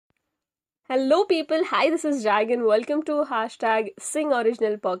Hello, people. Hi, this is Jag, and welcome to hashtag Sing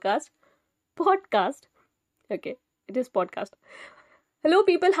Original Podcast. Podcast. Okay, it is podcast. Hello,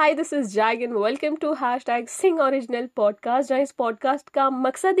 people. Hi, this is Jag, and welcome to hashtag Sing Original Podcast. जहाँ इस podcast का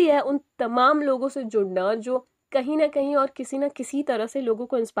मकसद ही है उन तमाम लोगों से जुड़ना जो कहीं ना कहीं और किसी ना किसी तरह से लोगों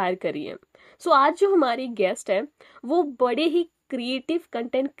को इंस्पायर करी है. सो आज जो हमारी गेस्ट है वो बड़े ही creative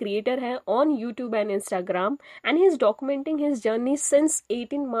content creator है on YouTube and Instagram, and he is documenting his journey since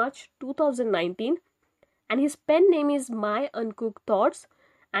 18 March 2019, and his pen name is My Uncooked Thoughts,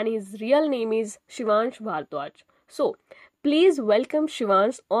 and his real name is Shivansh Bhardwaj. So please welcome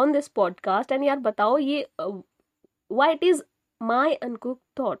Shivansh on this podcast, and यार बताओ ये why it is My Uncooked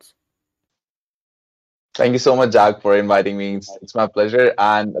Thoughts. Thank you so much, Jack, for inviting me. It's my pleasure.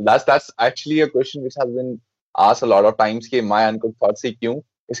 And that's actually a question which has been asked a lot of times कि my uncooked thoughts से क्यों?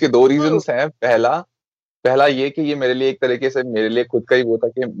 इसके दो reasons हैं. पहला ये कि ये मेरे लिए एक तरीके से मेरे लिए खुद का ही वो था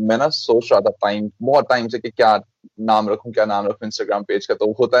कि मैं ना सोच रहा था बहुत टाइम से कि क्या नाम रखूं इंस्टाग्राम पेज का.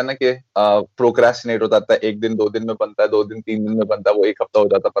 तो होता है ना कि प्रोक्रेस्टिनेट होता है. एक दिन 2 दिन में बनता है, 2 दिन 3 दिन में बनता है, वो एक हफ्ता हो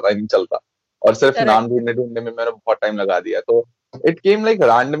जाता, पता ही नहीं चलता. और सिर्फ नाम ढूंढने में मैंने बहुत टाइम लगा दिया. तो इट केम लाइक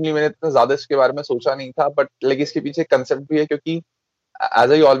रैंडमली. मैंने इतना ज्यादा इसके बारे में सोचा नहीं था, बट लाइक इसके पीछे कंसेप्ट भी है क्योंकि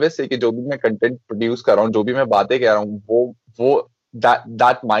एज आई ऑलवेज से कि जो भी मैं कंटेंट प्रोड्यूस कर रहा हूँ, जो भी मैं बातें कह रहा हूँ, वो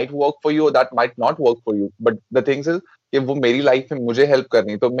that might work for you or that might not work for you, but the thing is कि वो मेरी लाइफ में मुझे हेल्प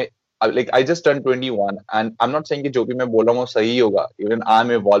करनी. तो मैं like I just turned 21 and I'm not saying कि जो भी मैं बोल रहा हूँ वो सही होगा. Even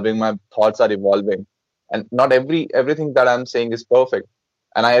I'm evolving, my thoughts are evolving, and not everything that I'm saying is perfect,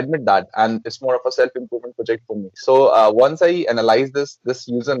 and I admit that, and it's more of a self improvement project for me. So once I analyzed this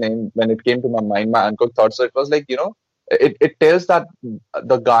username, when it came to my mind, my uncooked thoughts, so it was like, it tells that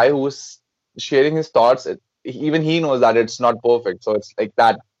the guy who's sharing his thoughts, even he knows that it's not perfect. So it's like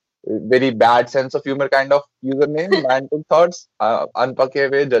that very bad sense of humor kind of username. My uncooked thoughts, अनपके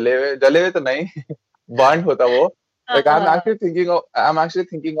हुए जले हुए तो नहीं burnt होता वो. Like I'm actually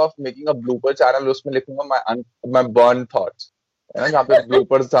thinking of making a blooper channel. उसमें लिखूंगा my burnt thoughts, है ना, जहाँ पे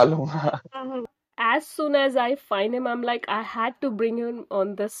bloopers डालूंगा. As soon as I find him, I'm like, I had to bring him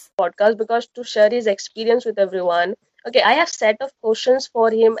on this podcast because to share his experience with everyone. Okay, I have set of questions for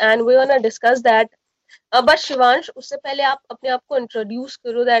him, and we're gonna discuss that. But Shivansh, उससे पहले आप अपने आप को introduce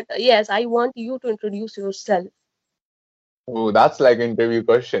करो. That yes, I want you to introduce yourself. Oh, that's like an interview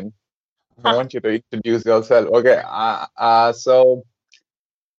question. I want you to introduce yourself. Okay. So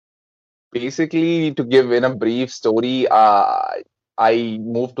basically, to give in a brief story, I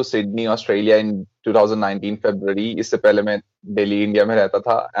moved to Sydney, Australia in 2019 February. इससे पहले मैं Delhi, India में रहता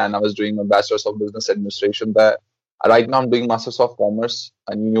था, and I was doing my Bachelor's of Business Administration there. Right now, I'm doing Masters of Commerce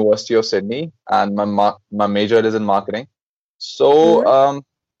at University of Sydney, and my major is in marketing. So,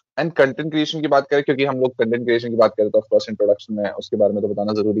 and content creation की बात करें, क्योंकि हम लोग content creation की बात करें तो of course introduction में उसके बारे में तो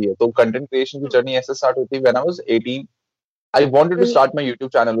बताना जरूरी है. तो content creation की जर्नी ऐसे स्टार्ट हुई थी when I was 18. I wanted to start my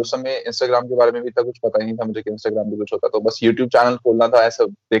YouTube channel. उस समय Instagram के बारे में भी इतना कुछ पता ही नहीं था मुझे कि Instagram भी कुछ होता. तो बस YouTube चैनल खोलना था. ऐसा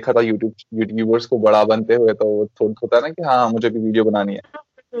देखा था यूट्यूबर्स को बड़ा बनते हुए, तो थोड़ा होता है ना कि हाँ मुझे भी वीडियो बनानी है.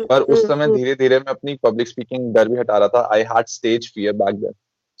 पर उस समय धीरे धीरे मैं अपनी पब्लिक स्पीकिंग डर भी हटा रहा था. I had stage fear back then.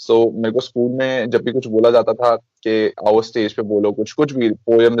 सो मेरे को स्कूल में जब भी कुछ बोला जाता था कि आओ स्टेज पे बोलो, कुछ भी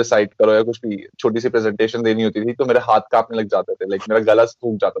पोएम रिसाइट करो या कुछ भी छोटी सी प्रेजेंटेशन देनी होती थी, तो मेरे हाथ कांपने लग जाते थे. लाइक मेरा गला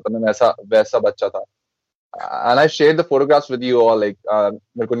सूख जाता था. मैं वैसा बच्चा था. And I shared the photographs with you all. Like,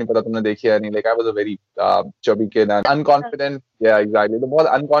 मेरे को नहीं पता तुमने देखी है नहीं. Like, I was a very chubby kid and unconfident. Yeah, exactly. तो बहुत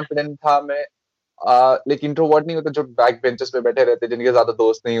unconfident था मैं. Like introvert नहीं होता जो बैक बेंचेस पे बैठे रहते, जिनके ज्यादा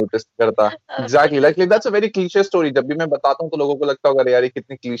दोस्त नहीं होते करता. Exactly. Like that's a very cliche story. जब भी मैं बताता हूँ तो लोगों को लगता होगा यार ये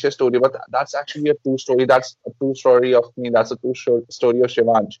कितनी cliche story, but that's actually a true story. That's a true story of me. That's a true story of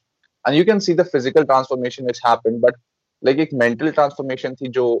Shivansh. And you can see the physical transformation which happened, but like एक mental transformation थी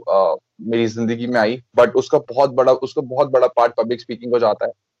जो मेरी जिंदगी में आई. But उसका बहुत बड़ा part public speaking हो जाता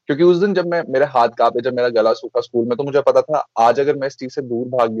है. क्योंकि उस दिन जब मेरे हाथ कांपे, जब मेरा गला सूखा स्कूल में, तो मुझे पता था आज अगर मैं इस चीज से दूर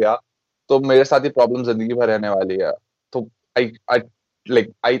भाग गया तो मेरे साथ ही प्रॉब्लम जिंदगी भर रहने वाली है. तो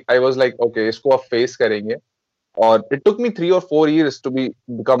आई वाज लाइक ओके, इसको अब फेस करेंगे. और it took me 3 or 4 years to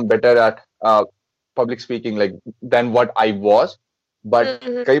become better at public speaking like then what I was.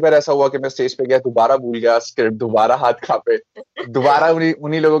 But कई बार ऐसा हुआ कि मैं स्टेज पे गया, दोबारा भूल गया स्क्रिप्ट, दोबारा हाथ कांपे, दोबारा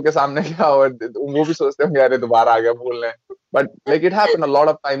उन्हीं लोगों के सामने गया और वो भी सोचते होंगे अरे दोबारा आ गया भूलने. But like it happened a lot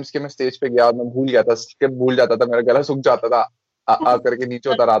of times कि मैं स्टेज पे गया और मैं भूल गया था, स्क्रिप्ट भूल जाता था, मेरा गला सूख जाता था, आ करके नीचे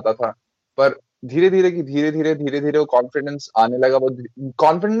उतर आता था. पर धीरे धीरे वो कॉन्फिडेंस आने लगा. वो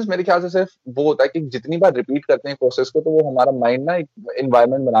कॉन्फिडेंस मेरे ख्याल से सिर्फ वो होता है कि जितनी बार रिपीट करते हैं प्रोसेस को, तो वो हमारा माइंड ना एक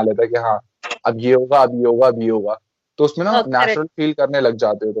एनवायरनमेंट बना लेता है कि हाँ अब ये होगा, अब ये होगा, अब ये होगा. तो उसमें ना नेचुरल फील करने लग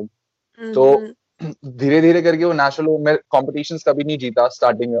जाते हो तुम. तो धीरे धीरे करके वो नेशनल हो, मैं कॉम्पिटिशन्स कभी नहीं जीता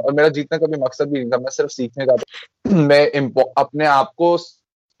स्टार्टिंग में, और मेरा जीतने का भी मकसद भी नहीं था, मैं सिर्फ सीखने का था। मैं अपने आप को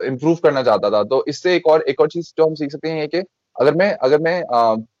इम्प्रूव करना चाहता था। तो इससे एक और चीज जो हम सीख सकते हैं ये कि अगर मैं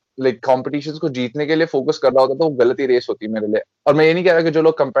लाइक कॉम्पिटिशन्स को जीतने के लिए फोकस कर रहा होता तो वो गलत ही रेस होती है मेरे लिए। और मैं ये नहीं कह रहा कि जो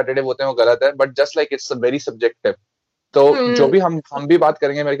लोग कम्पिटिटिव होते हैं वो गलत है, but just like it's very subjective. तो जो हम्म। भी हम भी बात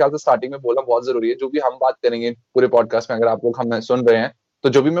करेंगे, मेरे ख्याल से स्टार्टिंग में बोलना बहुत जरूरी है, जो भी हम बात करेंगे पूरे पॉडकास्ट में, अगर आप लोग हमें सुन रहे हैं, तो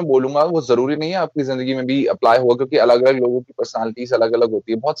जो भी मैं बोलूंगा वो जरूरी नहीं है आपकी जिंदगी में भी अप्लाई होगा, क्योंकि अलग अलग लोगों की पर्सनालिटीज अलग अलग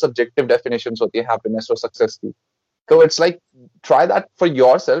होती है, बहुत सब्जेक्टिव डेफिनेशन होती है हैप्पीनेस और सक्सेस की। तो it's like try that for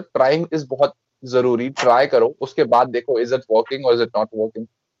your self, trying is बहुत जरूरी। ट्राई करो, उसके बाद देखो इज इट वर्किंग और is it not working,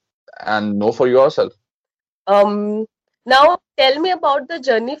 and know for your self. um now tell me about the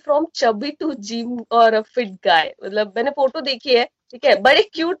journey from chubby to gym or a fit guy. मतलब मैंने photo देखी है, ठीक है, बड़े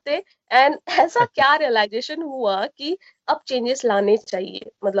क्यूट थे। एंड ऐसा क्या रियलाइजेशन हुआ कि अब चेंजेस लाने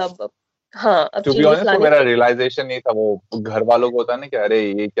चाहिए, मतलब हाँ अब टू बी चेंजेस ऑनेस्ट, वो लाने मेरा चाहिए। रियलाइजेशन नहीं था, वो घर वालों को होता है ना कि अरे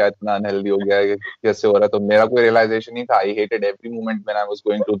ये क्या इतना अनहेल्दी हो गया है, कैसे हो रहा है। तो मेरा कोई रियलाइजेशन नहीं था। I hated every moment when I was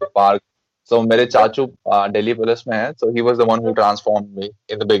going to the park. सो मेरे चाचू दिल्ली पुलिस में है, सो he was the one who transformed me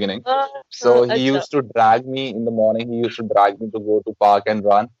in the beginning. So he अच्छा। used to drag me in the morning. He used to drag me to go to park and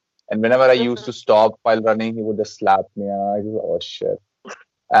run. And whenever I used to stop while running, he would just slap me. And I was, oh shit.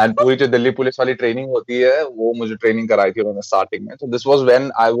 And पूरी जो Delhi police वाली training होती है वो मुझे training कराई थी उन्होंने स्टार्टिंग में। तो this was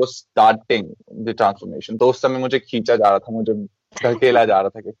when I was starting the transformation. तो उस समय मुझे खींचा जा रहा था, मुझे धकेला जा रहा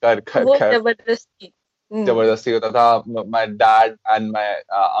था कि कर कर वो कर। जबरदस्ती। हम्म। जबरदस्ती होता था। My dad and my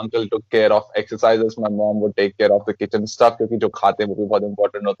uncle took care of exercises, my mom would take care of the kitchen stuff, क्योंकि जो खाते हैं वो भी बहुत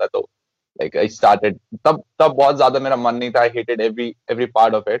इंपॉर्टेंट होता है। तो लाइक आई स्टार्टेड, तब बहुत ज्यादा मेरा मन नहीं था। I hated every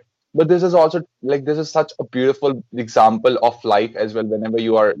part of it. But this is also like this is such a beautiful example of life as well. Whenever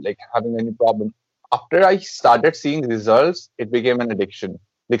you are like having any problem, after I started seeing results, it became an addiction.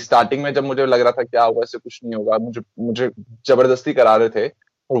 Like starting में जब मुझे लग रहा था क्या होगा, इससे कुछ नहीं होगा, मुझे मुझे जबरदस्ती करा रहे थे।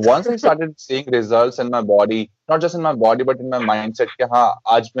 और once I started seeing results in my body, not just in my body but in my mindset, कि हाँ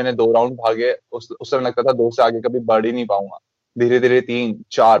आज मैंने 2 राउंड भागे, उस समय लगता था 2 से आगे कभी बढ़ ही नहीं पाऊंगा। धीरे धीरे 3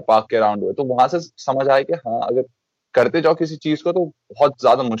 4 पाक के राउंड हुए, तो वहां से समझ आया कि हाँ अगर करते जाओ किसी चीज को तो बहुत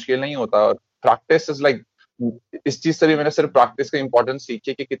ज्यादा मुश्किल नहीं होता। और प्रैक्टिस इज लाइक, इस चीज से भी मैंने सिर्फ प्रैक्टिस का इंपॉर्टेंस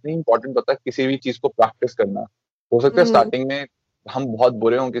सीखी कि कितनी इंपॉर्टेंट होता है किसी भी चीज को प्रैक्टिस करना। हो सकता है हम्म। स्टार्टिंग में हम बहुत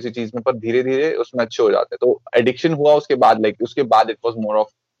बुरे हों किसी चीज में, पर धीरे धीरे उसमें अच्छे हो जाते हैं। तो एडिक्शन हुआ उसके बाद, लाइक उसके बाद it was more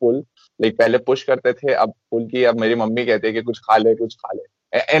of pull. Like पहले पुश करते थे, अब पुल की। अब मेरी मम्मी कहती है कि कुछ खा ले कुछ खा ले,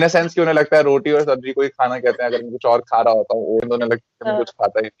 इन अ सेंस कि उन्हें लगता है रोटी और सब्जी कोई खाना कहते हैं। अगर मैं कुछ और खा रहा होता हूँ, उन्हें लगता है मैं हाँ। कुछ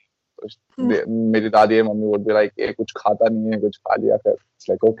खाता ही नहीं। मेरी दादी और मम्मी वुड बी लाइक ये कुछ खाता नहीं है, कुछ खा लिया फिर। It's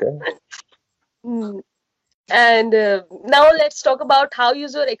like okay. And now let's talk about how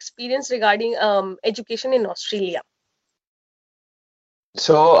is your experience regarding education in Australia.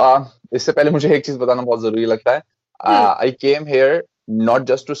 सो इससे पहले मुझे एक चीज बताना बहुत जरूरी लगता है। Hmm. I came here not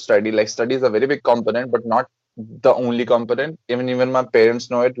just to study, like study is a very big component but not the only component. Even my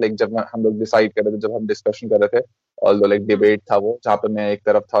parents know it. Like जब हम लोग डिसाइड कर रहे थे, जब हम डिस्कशन कर रहे थे, ऑल्दो लाइक डिबेट था वो, जहाँ पे मैं एक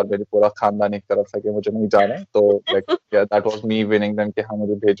तरफ था और मेरी पूरा खानदान एक तरफ था कि मुझे नहीं जाना है। तो like that was me winning them कि हाँ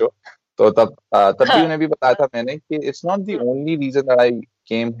मुझे भेजो। तो तब भी हाँ। उन्हें भी बताया था मैंने कि it's not the only reason that I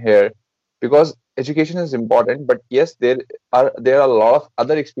came here, because education is important, but yes, there are a lot of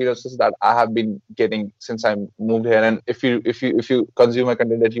other experiences that I have been getting since I moved here. And if you consume my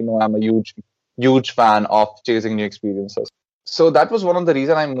content, that you know I'm a huge fan of chasing new experiences. So that was one of the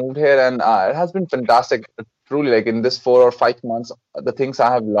reason I moved here, and it has been fantastic. Truly, like in this 4 or 5 months, the things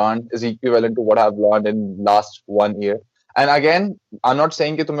I have learned is equivalent to what I've learned in last 1 year. And again I am not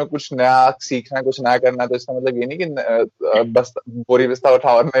saying कि तुम्हें कुछ नया सीखना है, कुछ नया करना है। तो इसका मतलब ये नहीं कि बस बोरी बिस्तर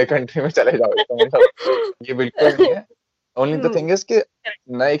उठाओ और नए कंट्री में चले जाओ, इसका मतलब ये बिल्कुल नहीं है। Only the Hmm. Thing is कि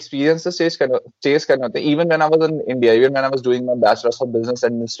नए एक्सपीरियंसेस चेस करने होते हैं। Even when I was in India, even when I was doing my bachelors of business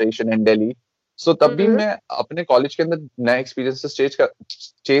administration in Delhi, सो तब भी Mhm. मैं अपने कॉलेज के अंदर नए एक्सपीरियंसेस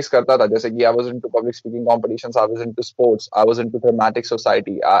चेस करता था। जैसे कि I was into public speaking competitions, I was into sports, I was into thematic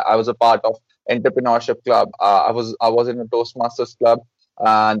society, I was a part of entrepreneurship club. I was in a Toastmasters club,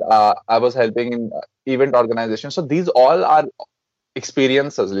 and I was helping in event organization. So these all are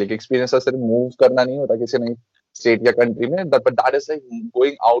experiences. Like experiences सिर्फ move करना नहीं होता किसी नई state या country में, but that is like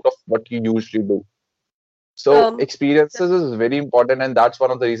going out of what you usually do. So Um, experiences is very important, and that's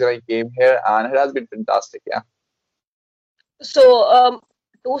one of the reason I came here, and it has been fantastic. Yeah. so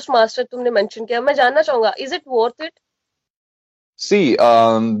Toastmaster तुमने mention किया, मैं जानना चाहूंगा, is it worth it? See,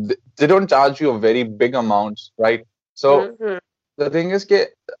 they don't charge you a very big amounts, right? So hmm. The thing is कि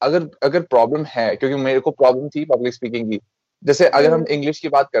अगर अगर problem है, क्योंकि मेरे को प्रॉब्लम थी पब्लिक स्पीकिंग की, जैसे अगर हम इंग्लिश की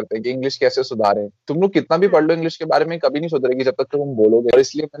बात करते हैं कि इंग्लिश कैसे सुधारें, तुम लोग कितना भी पढ़ लो इंग्लिश के बारे में कभी नहीं सुधरेगी जब तक तुम बोलोगे। और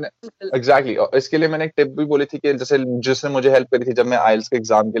इसलिए मैंने और इसके लिए मैंने एक टिप भी बोली थी कि जैसे जिसने मुझे हेल्प करी थी जब मैं आइल्स के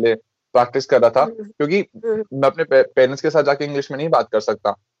एग्जाम के लिए प्रैक्टिस कर रहा था, क्योंकि मैं अपने पेरेंट्स के साथ जाके इंग्लिश में नहीं बात कर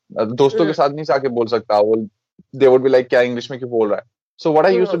सकता, दोस्तों के साथ नहीं जाके बोल सकता, वो दे वुड बी लाइक क्या इंग्लिश में क्यों बोल रहा है। So what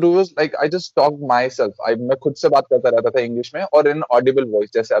I used to do was like I just talk my self, मैं खुद से बात करता रहता था इंग्लिश में और इन ऑडिबल वॉइस,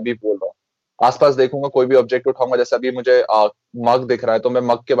 जैसे अभी बोल रहा हूँ। आसपास देखूंगा, कोई भी ऑब्जेक्ट उठाऊंगा, जैसे अभी मुझे मग दिख रहा है तो मैं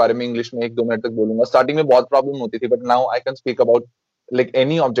मग के बारे में इंग्लिश में 1-2 मिनट तक बोलूंगा। स्टार्टिंग में बहुत प्रॉब्लम होती थी, but now I can speak about like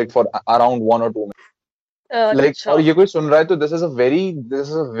any object for around 1 or 2 minutes। Like और अच्छा। ये कोई सुन रहा है तो this is a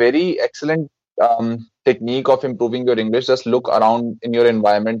very excellent technique of improving your English. Just look around in your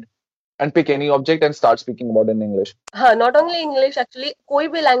environment and pick any object and start speaking about it in English. हाँ, not only English, actually कोई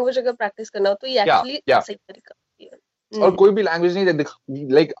भी language अगर practice करना हो तो ये Yeah, actually yeah. सही तरीका है। और कोई भी लैंग्वेज नहीं,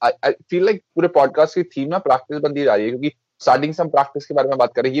 लाइक आई फील लाइक पूरे पॉडकास्ट की थीम ना प्रैक्टिस बनती जा रही है, क्योंकि स्टार्टिंग से हम प्रैक्टिस के बारे में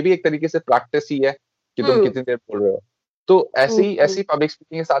बात कर रहे हैं, ये भी एक तरीके से प्रैक्टिस ही है कि तुम कितनी देर बोल रहे हो। तो ऐसी पब्लिक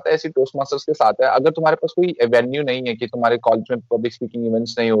स्पीकिंग के साथ है, ऐसी टोस्ट मास्टर्स के साथ है। अगर तुम्हारे पास कोई वेन्यू नहीं है, कि तुम्हारे कॉलेज में पब्लिक स्पीकिंग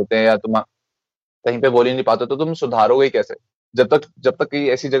इवेंट्स नहीं होते हैं या तुम कहीं पे बोल ही नहीं पाते, तो तुम सुधारोगे कैसे? जब तक कहीं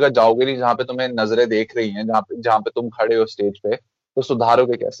ऐसी जगह जाओगे नहीं जहाँ पे तुम्हें नजरें देख रही हैं, जहाँ पे तुम खड़े हो स्टेज पे, तो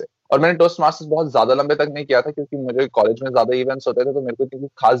सुधारोगे कैसे? और मैंने टोस्ट मास्टर्स बहुत ज्यादा लंबे तक नहीं किया था, क्योंकि मुझे कॉलेज में ज्यादा इवेंट्स होते थे, तो मेरे को इतनी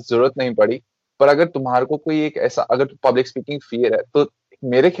खास जरूरत नहीं पड़ी। पर अगर तुम्हारे को कोई एक ऐसा, अगर पब्लिक स्पीकिंग फियर है, तो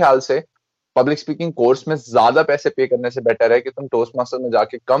मेरे ख्याल से पब्लिक स्पीकिंग कोर्स में ज्यादा पैसे पे करने से बेटर है कि तुम टोस्ट मास्टर में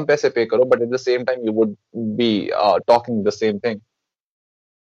जाके कम पैसे पे करो, but at the same time you would be talking the same thing.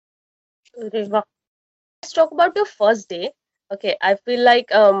 अरे वाह। Let's talk about your first day. Okay, I feel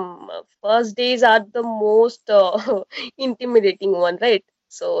like first days are the most intimidating one, right?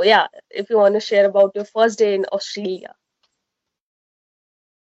 So yeah, if you want to share about your first day in Australia.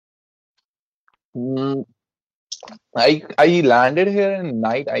 I landed here in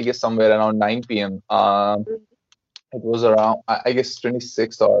night, I guess somewhere around 9 p.m. It was around, I guess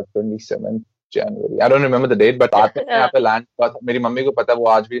 26th or 27th January. I don't remember the date, but रात में मैं यहाँ पे land हुआ था। मेरी mummy को पता है, वो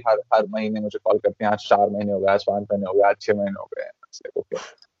आज भी हर हर महीने मुझे कॉल करते हैं। आज 4 महीने हो गए, आज 5 महीने हो गए, आज 6 महीने हो गए। ओके,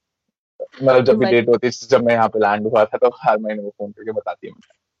 मतलब जब भी But डेट होती है, जब मैं यहाँ पे लैंड हुआ था, तो हर महीने वो फोन करके बताती है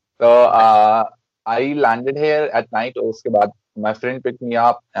मुझे। तो I landed here at night. उसके बाद my friend picked me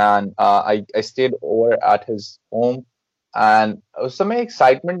up and I stayed over at his home. And उस समय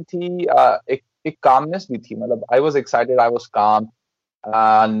एक्साइटमेंट थी, एक कामनेस भी थी। मतलब I was excited, I was calm.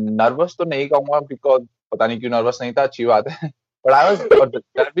 Nervous तो नहीं कहूंगा, बिकॉज पता नहीं क्यों नर्वस नहीं था, अच्छी बात है। बट आई वाज, और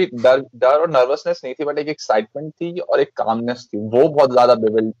डर और नर्वसनेस नहीं थी, बट एक एक्साइटमेंट थी और एक कामनेस थी। वो बहुत ज्यादा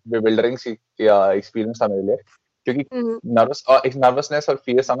बिविल्डरिंग सी एक्सपीरियंस था मेरे लिए, क्योंकि एक नर्वसनेस और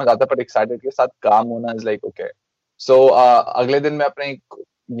फियर समझ आता है, पर एक्साइटेड के साथ काम होना इज लाइक ओके। सो अगले दिन मैं अपने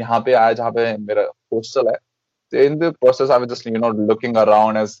यहाँ पे आया जहाँ पे मेरा हॉस्टल है। In the process, I was just looking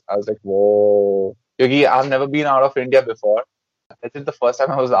around as like whoa, क्योंकि I've never been out of India before. This is the first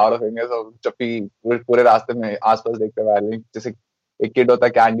time I was out of India, so जब भी पूरे रास्ते में आसपास देखते हुए, जैसे एक किड होता है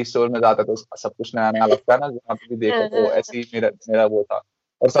कैंडी स्टोर में जाता है तो सब कुछ नया नया लगता है ना, जहाँ पे भी देखो, तो ऐसे ही मेरा वो था।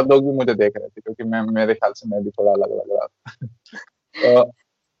 और सब लोग भी मुझे देख रहे थे, क्योंकि मेरे ख्याल से मैं भी थोड़ा अलग लग रहा था। तो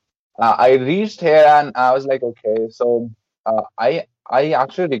I reached here and I was like, okay, so I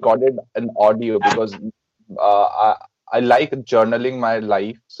actually recorded an audio because I like journaling my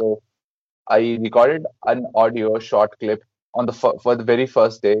life. So I recorded an audio short clip on for the very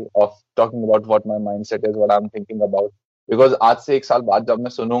first day of talking about what my mindset is, what I'm thinking about. Because आज से 1 साल बाद जब मैं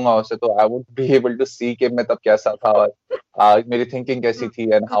सुनूंगा उसे, तो I would be able to see कि मैं तब कैसा था, और मेरी thinking कैसी थी,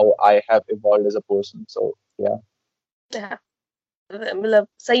 and how I have evolved as a person. So yeah. मतलब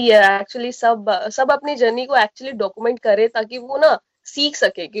सही है एक्चुअली। सब सब अपनी जर्नी को एक्चुअली डॉक्यूमेंट करे, ताकि वो ना सीख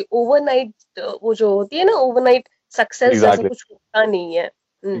सके कि ओवरनाइट वो जो होती है ना, ओवरनाइट सक्सेस जैसा कुछ होता नहीं है।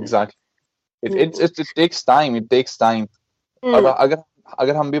 Exactly. It takes time. It takes time. अब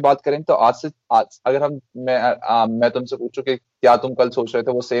अगर हम भी बात करें, तो आज अगर मैं तुमसे पूछूं कि क्या तुम कल सोच रहे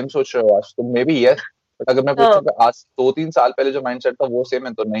थे, वो सेम सोच रहे हो आज, तो मे बी यस। बट अगर मैं पूछूं कि आज 2-3 साल पहले जो माइंडसेट था वो सेम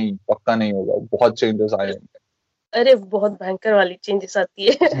है, तो नहीं, पक्का नहीं होगा, बहुत चेंजेस आए होंगे। अरे बहुत भयंकर वाली चेंजेस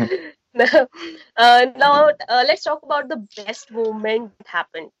आती है। Now let's talk about the best moment that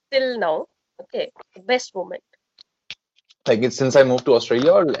happened till now. Okay, the best moment. Like it's since I moved to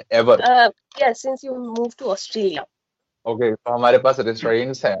Australia or ever? Yeah, since you moved to Australia. Okay, so हमारे पास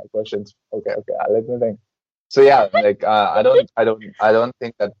restraints हैं questions. Okay, let me think. So yeah, like I don't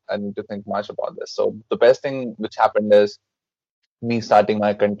think that I need to think much about this. So the best thing which happened is me starting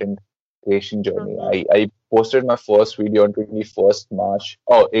my content creation journey. I posted my first video on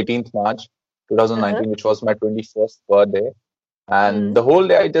 18th March 2019, which was my 21st birthday. And the whole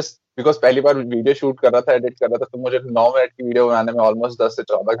day I just because पहली बार video shoot कर रहा था, edit कर रहा था, तो मुझे 9 मिनट की वीडियो बनाने में ऑलमोस्ट 10 से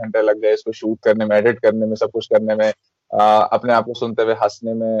 14 घंटे लग गए, इसको शूट करने में, एडिट करने में, सब कुछ करने में, अपने आप को सुनते हुए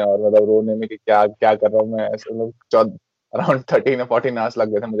हंसने में और मतलब रोने में कि क्या क्या कर रहा हूँ मैं, ऐसे मतलब अराउंड 13 or 14 आवर्स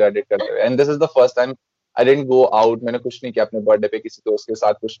लग गए थे मुझे एडिट करते हुए। And this is the first time I didn't go out, मैंने कुछ नहीं किया अपने बर्थडे पे, किसी दोस्त के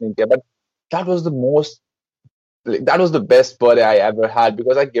साथ कुछ नहीं किया, but that was the most that was the best birthday I ever had,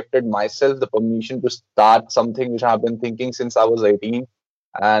 because I gifted myself the permission to start something which I've been thinking since I was 18.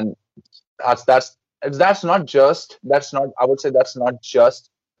 And that's that's that's not just, that's not, I would say that's not just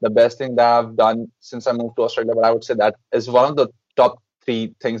the best thing that I've done since I moved to Australia, but I would say that is one of the top three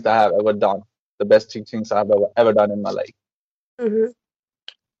things that I've ever done, the best three things I've ever done in my life. Mm-hmm.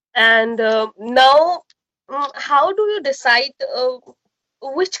 And now, how do you decide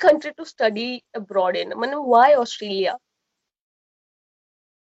which country to study abroad in? I mean, why Australia?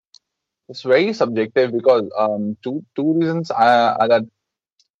 It's very subjective because two reasons that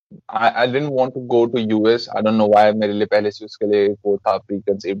I didn't want to go to US. I don't know why. मेरे लिए पहले से उसके लिए वो था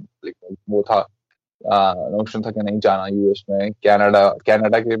preconceived, like वो था नोशन था कि नहीं जाना यूएस में।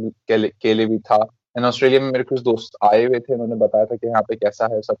 कनाडा के लिए भी था। एंड ऑस्ट्रेलिया में मेरे कुछ दोस्त आए हुए थे, उन्होंने बताया था कि यहाँ पे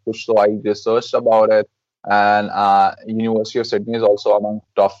कैसा है सब कुछ, so I researched about it. And University of Sydney is also among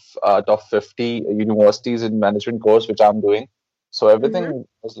top 50 universities in management course which I'm doing. So everything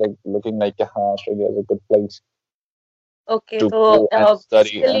was like looking like Australia is a good place Okay, to so go and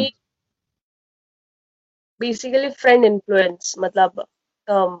study. And basically friend influence, मतलब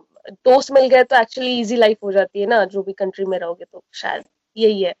दोस्त मिल गए तो actually easy life हो जाती है ना, जो भी कंट्री में रहोगे तो शायद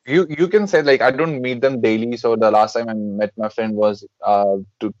यही है। you can say like I don't meet them daily, so the last time I met my friend was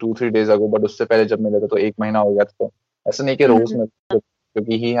 2-3 days ago, but उससे पहले जब मिले थे तो 1 महीना हो गया था, तो ऐसा नहीं कि रोज में,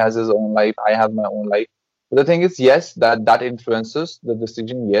 क्योंकि he has his own life, I have my own life. But the thing is, yes, that influences the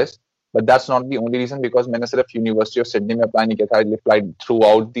decision, yes, but that's not the only reason, because मैंने सिर्फ यूनिवर्सिटी ऑफ सिडनी में अप्लाई नहीं किया था, I applied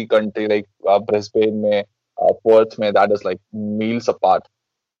throughout the country, like Brisbane में, Perth में, that is like miles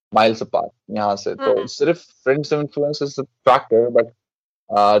apart यहाँ से। तो सिर्फ friends influence is factor, but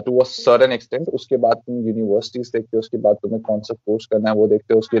to a certain extent. उसके बाद तुम यूनिवर्सिटीज देखते हो, उसके बाद तुम्हें कौन सा कोर्स करना है वो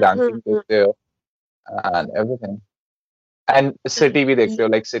देखते हो, उसकी रैंकिंग देखते हो, एंड एवरीथिंग, एंड सिटी भी देखते हो,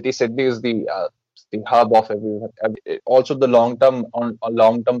 like Sydney is the hub of everyone. Also the long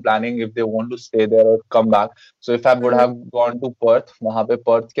term planning, if they want to stay there or come back. So if I would have gone to Perth, वहाँ पे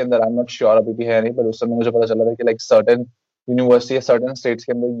Perth के अंदर, I'm not sure अभी भी है नहीं, but उस समय मुझे पता चला था कि like certain university या certain states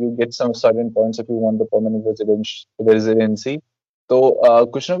के अंदर you get some certain points if you want the permanent residency. तो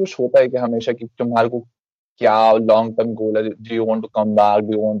कुछ ना कुछ होता है कि हमेशा कि तुम्हारे को क्या लॉन्ग टर्म गोल है, do you want to come back,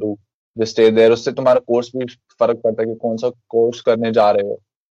 do you want to just stay there, उससे तुम्हारा कोर्स भी फर्क पड़ता है कि कौन सा कोर्स करने जा रहे हो।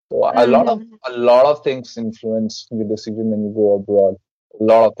 So a lot of things influence your decision when you go abroad. A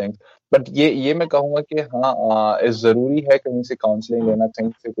lot of things. But ये मैं कहूँगा कि हाँ, जरूरी है कहीं से काउंसलिंग लेना, कहीं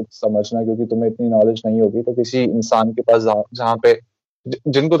से कुछ समझना, क्योंकि तुम्हें इतनी नॉलेज नहीं होगी, तो किसी इंसान के पास जहाँ पे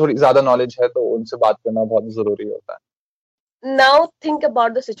जिनको थोड़ी ज्यादा नॉलेज है, तो उनसे बात करना बहुत जरूरी होता है। Now think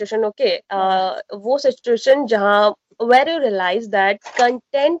about the situation, okay? वो situation जहाँ where you realize that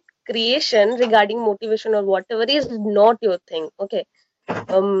content creation regarding motivation or whatever is not your thing, okay?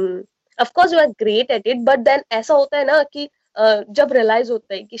 Of course you are great at it, but then ऐसा होता है ना कि जब realise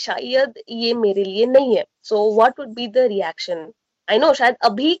होता है कि शायद ये मेरे लिए नहीं है, so what would be the reaction? I know शायद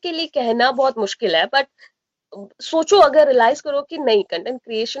अभी के लिए कहना बहुत मुश्किल है, but सोचो अगर रियलाइज करो कि नहीं, कंटेंट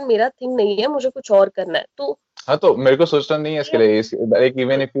क्रिएशन मेरा थिंग नहीं है, मुझे कुछ और करना है, तो हाँ, तो मेरे को सोचना नहीं है इसके लिए, like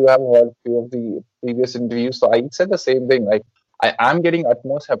even if you have heard few of the previous interviews, so I said the same thing, like I'm getting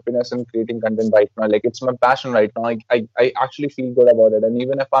utmost happiness in creating content right now. Like it's my passion right now. I actually feel good about it. And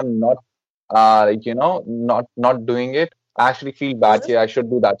even if I'm not, not doing it, I actually feel bad. Yeah, I should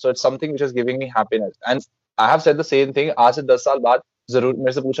do that. So it's something which is giving me happiness. And I have said the same thing. आज से 10 साल बाद जरूर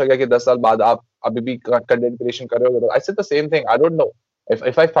मेरे से पूछा गया कि 10 साल बाद आप अभी भी कंटेंट क्रिएशन कर रहे हो? I said the same thing. I don't know.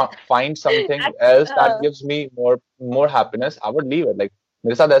 If I find something else that gives me more happiness, I would leave it. Like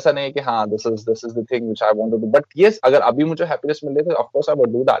मेरे साथ ऐसा नहीं है कि हाँ this is the thing which I want to do. But yes, अगर अभी मुझे happiness मिल रही है, of course I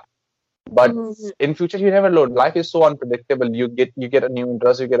would do that. But in future you never know. Life is so unpredictable. You get a new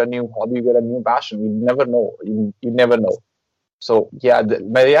interest, you get a new hobby, you get a new passion. You never know. You never know. So yeah,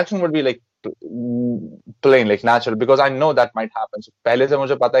 my reaction would be like plain, like natural, because I know that might happen. So पहले से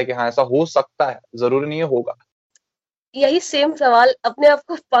मुझे पता है कि हाँ ऐसा हो सकता है, जरूरी नहीं है होगा। यही सेम सवाल अपने आप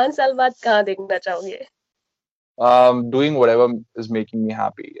को 5 साल बाद कहाँ देखना चाहोगे? Doing whatever is making me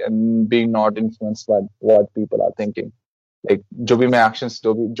happy and being not influenced by what people are thinking. Like जो भी मैं actions,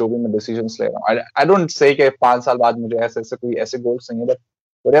 जो भी मैं decisions ले रहा हूँ, I don't say कि 5 साल बाद मुझे ऐसे कोई ऐसे goals नहीं है, but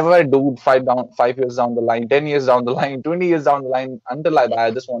whatever I do 5 years down the line, 10 years down the line, 20 years down the line, until I die,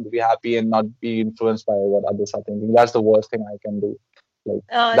 I just want to be happy and not be influenced by what others are thinking. That's the worst thing I can do. Like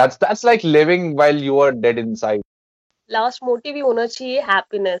uh, that's like living while you are dead inside. Last motive ही होना चाहिए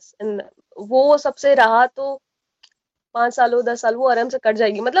happiness, वो सबसे रहा तो 5 सालों 10 साल वो आराम से कट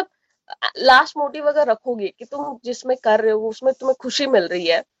जाएगी। मतलब लास्ट मोटिव अगर रखोगे कि तुम जिसमें कर रहे हो उसमें तुम्हें खुशी मिल रही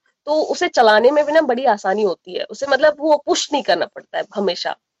है, तो उसे चलाने में भी ना बड़ी आसानी होती है, उसे मतलब वो पुश नहीं करना पड़ता है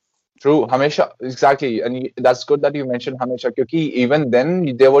हमेशा। True, Hamisha, exactly, and that's good that you mentioned Hamisha. Because even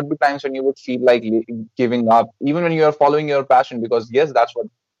then, there would be times when you would feel like giving up, even when you are following your passion. Because yes, that's what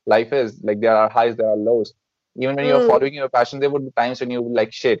life is. Like there are highs, there are lows. Even when you are hmm. following your passion, there would be times when you would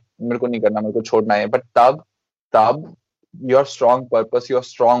like shit, मेरे को नहीं करना, मेरे को छोड़ना है. But tab, your strong purpose, your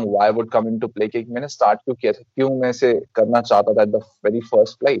strong why would come into play. कि मैंने start क्यों किया था, क्यों मैं इसे करना चाहता था at the very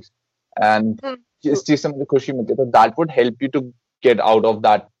first place, and इस चीज से मुझे खुशी मिलती है. तो that would help you to get out of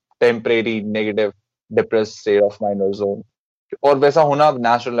that temporary negative depress state of mind और जोन. और वैसा होना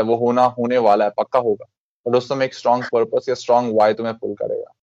नेचुरल है, वो होने वाला है, पक्का होगा. और उस समय एक स्ट्रॉन्ग पर्पस या स्ट्रॉन्ग वाई तुम्हें पुल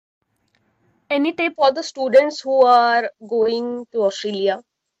करेगा. Any tip for the students who are going to Australia?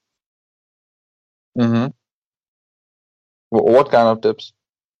 Mm-hmm. What kind of tips?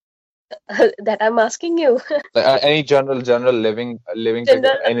 That I'm asking you. Any general living tip,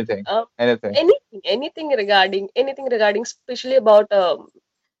 General, anything, anything. anything regarding, especially about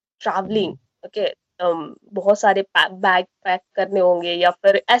traveling. Okay. बहुत सारे bag pack करने होंगे, या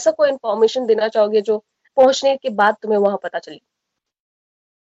फिर ऐसा कोई information देना चाहोगे जो पहुंचने के बाद तुम्हें वहां पता चली?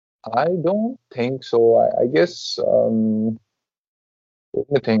 I don't think so. I guess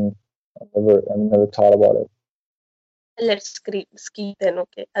anything. I've never thought about it. Let's skip then.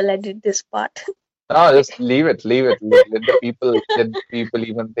 Okay, I'll edit this part. No, just leave it. Let the people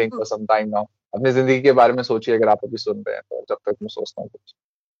even think for some time now. अपनी जिंदगी के बारे में सोचिए अगर आप अभी सुन रहे हैं तो, जब तक मैं सोचता हूँ कुछ.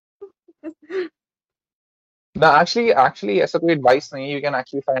 No, actually, ऐसा कोई advice नहीं है. You can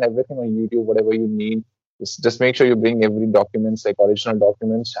actually find everything on YouTube, whatever you need. Just make sure you bring every documents, like original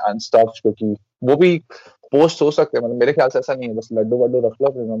documents and stuff, क्योंकि वो भी पोस्ट हो सकते हैं. मतलब मेरे ख्याल से ऐसा नहीं है. बस लड्डू वड्डू रख लो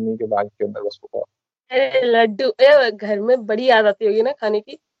अपनी मम्मी के बैग के अंदर, बस वो. अरे लड्डू घर में बड़ी याद आती होगी ना खाने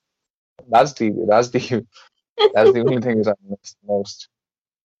की। That's the only thing I miss most.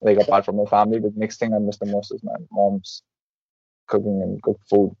 Like apart from my family, the next thing I miss the most is my mom's cooking and cooked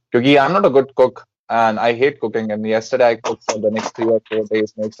food. Because I'm not a good cook and I hate cooking. And yesterday I cooked for the next 3 or 4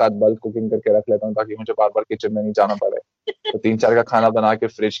 days. मैं एक साथ bulk cooking करके रख लेता हूँ ताकि मुझे बार-बार किचन में नहीं जाना पड़े. तो 3-4 का खाना बना के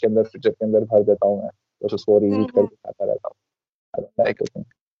फ्रिज के अंदर भर देता हूँ मैं. बस उसको रीहीट करके खाता रहता हूँ. I don't like cooking.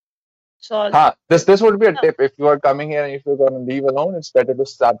 हाँ, this would be a tip. If you are coming here and if you're going to leave alone, it's better to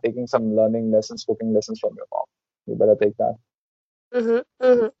start taking some learning lessons, cooking lessons from your mom. You better take that.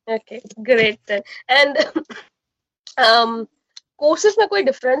 Okay, great then. And courses में कोई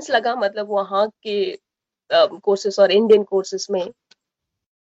difference लगा, मतलब वहाँ के courses और Indian courses में?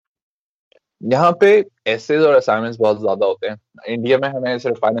 यहाँ पे एसेज और असाइनमेंट्स बहुत ज्यादा होते हैं. इंडिया में हमें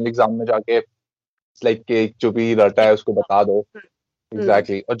सिर्फ फाइनल एग्जाम में जाके लाइक के जो भी रटा है उसको बता दो.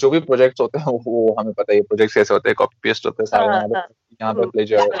 एग्जैक्टली. और जो भी प्रोजेक्ट्स होते हैं वो हमें पता है प्रोजेक्ट्स कैसे होते हैं, कॉपी पेस्ट होते हैं सारे. यहाँ पे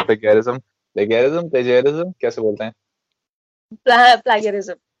प्लेजरिज्म कैसे बोलते हैं?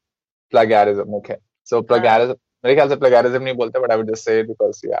 प्लेगरिज्म. ओके. सो प्लेगरिज्म मेरे ख्याल से प्लेगरिज्म नहीं बोलते, but I would just say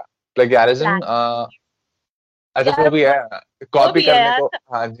because या प्लेगरिज्म. अच्छा वो भी है कॉपी करने को.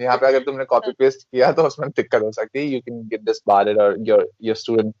 हाँ जी, यहाँ पे अगर तुमने कॉपी पेस्ट किया तो उसमें दिक्कत हो सकती है. यू कैन गेट disbarred और your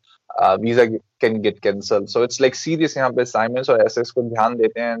student visa can get cancel. So it's like serious. यहाँ पे असाइनमेंट्स और एसेस को ध्यान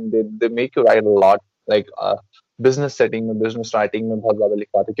देते हैं. They make you right a lot. Like business setting में, बिजनेस राइटिंग में बहुत ज्यादा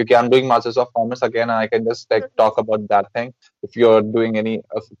लिखवाते हैं. क्योंकि I am doing masters of commerce again, I can just like talk about that thing. If you are doing any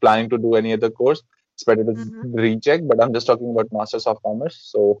planning to do any other course, it's better to recheck, but I'm just talking about masters of commerce.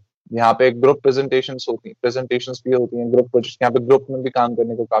 So यहाँ पे group presentations भी होती हैं. Group project यहाँ पे group में भी काम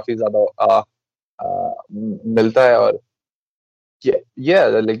करने को काफी ज्यादा मिलता है. और yeah,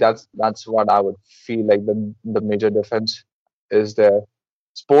 like that's what I would feel like the major difference is there.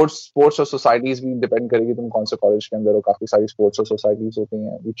 Sports और सोसाइटीज भी डिपेंड करेगी तुम कौन से कॉलेज के अंदर हो. काफी सारी स्पोर्ट्स और सोसाइटीज होती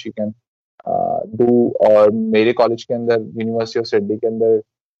हैं which you can do. और मेरे कॉलेज के अंदर, यूनिवर्सिटी ऑफ सिडनी के अंदर,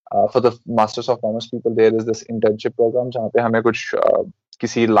 for the Masters of Commerce people, there is this internship program जहाँ पे हमें कुछ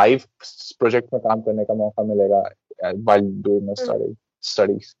किसी लाइव प्रोजेक्ट में काम करने का मौका मिलेगा while doing a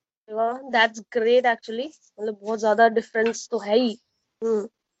studies. That's great actually. मतलब बहुत ज्यादा डिफरेंस तो है ही.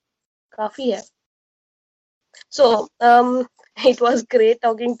 काफी है. So it was great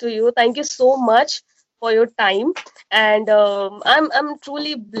talking to you. Thank you so much for your time, and I'm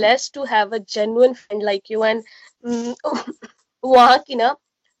truly blessed to have a genuine friend like you. And वहाँ की ना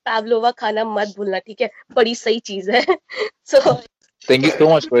पावलोवा खाना मत भूलना, ठीक है? बड़ी सही चीज है. So thank you so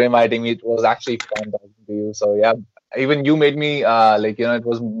much for inviting me. It was actually fun talking to you. So yeah, even you made me it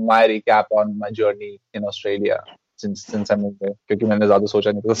was my recap on my journey in Australia. since I'm there, क्योंकि मैंने ज़्यादा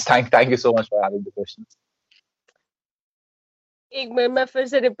सोचा नहीं था. Thank you so much for having the questions. एक मैं फिर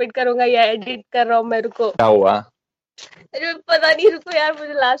से रिपीट करूंगा या एडिट कर रहा हूँ मैं, रुको. क्या हुआ? अरे पता नहीं, रुको यार,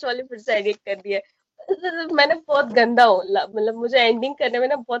 मुझे लास्ट वाली फिर से एडिट कर दी है. मैंने बहुत गंदा हूँ, मतलब मुझे एंडिंग करने में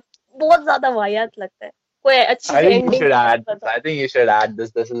ना बहुत बहुत ज्यादा वाहियात लगता है. कोई अच्छी I see think you ending should add बता this. दो. I think you should add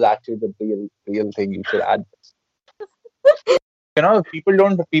this. This is actually the real thing. You should add this. People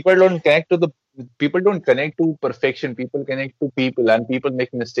don't connect to perfection. People connect to people, and people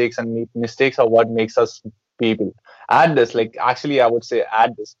make mistakes, and mistakes are what makes us people. Add this. Like, actually, I would say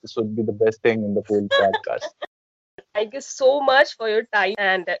add this. This would be the best thing in the whole podcast. Thank you so much for your time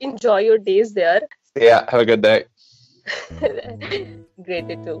and enjoy your days there. Yeah, have a good day. Great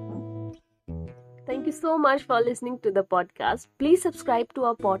day too. Thank you so much for listening to the podcast. Please subscribe to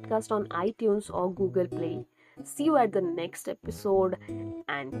our podcast on iTunes or Google Play. See you at the next episode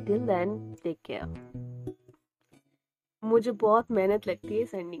and till then, take care. मुझे बहुत मेहनत लगती है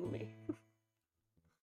इस ending में.